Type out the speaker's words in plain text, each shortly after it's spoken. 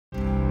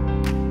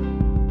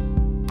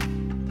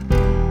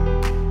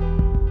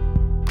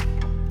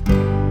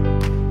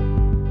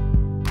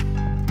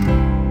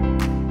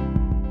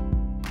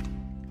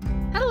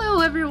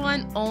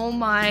oh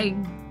my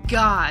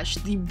gosh,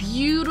 the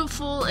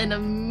beautiful and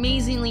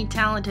amazingly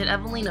talented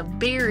Evelina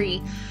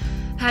Barry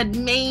had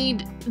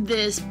made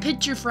this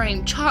picture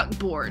frame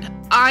chalkboard.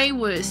 I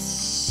was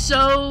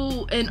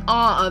so in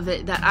awe of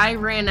it that I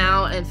ran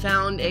out and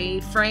found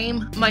a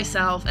frame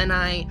myself, and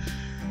I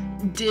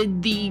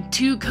did the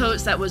 2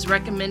 coats that was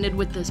recommended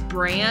with this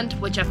brand,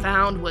 which I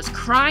found was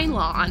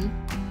Krylon.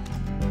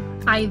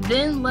 I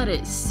then let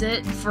it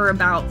sit for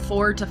about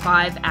 4 to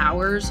 5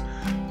 hours,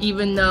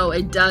 even though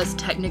it does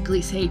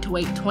technically say to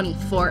wait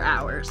 24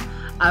 hours.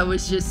 I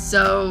was just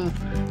so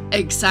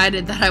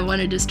excited that I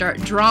wanted to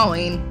start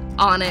drawing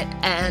on it,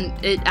 and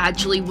it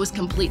actually was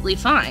completely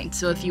fine.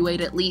 So if you wait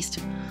at least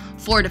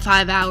 4 to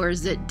 5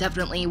 hours, it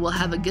definitely will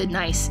have a good,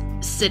 nice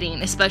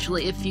sitting,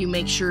 especially if you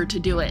make sure to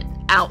do it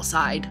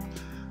outside.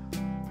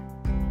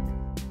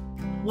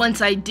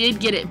 Once I did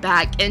get it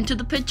back into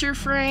the picture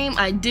frame,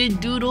 I did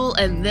doodle,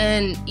 and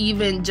then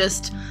even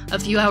just a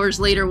few hours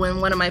later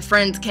when one of my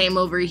friends came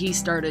over, he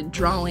started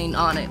drawing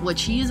on it,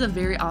 which he is a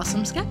very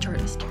awesome sketch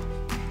artist.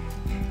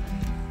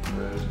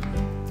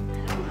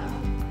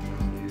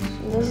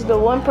 This is the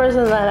one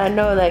person that I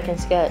know that can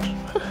sketch.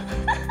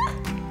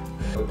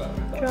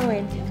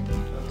 Drawing,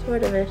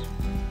 sort of it.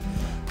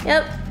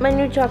 Yep, my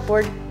new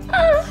chalkboard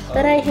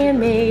that I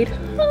handmade.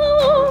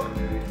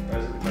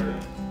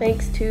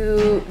 Thanks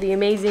to the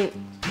amazing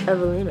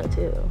Evelina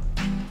too.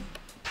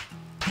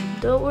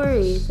 Don't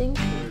worry, think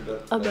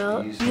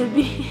about the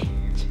beach.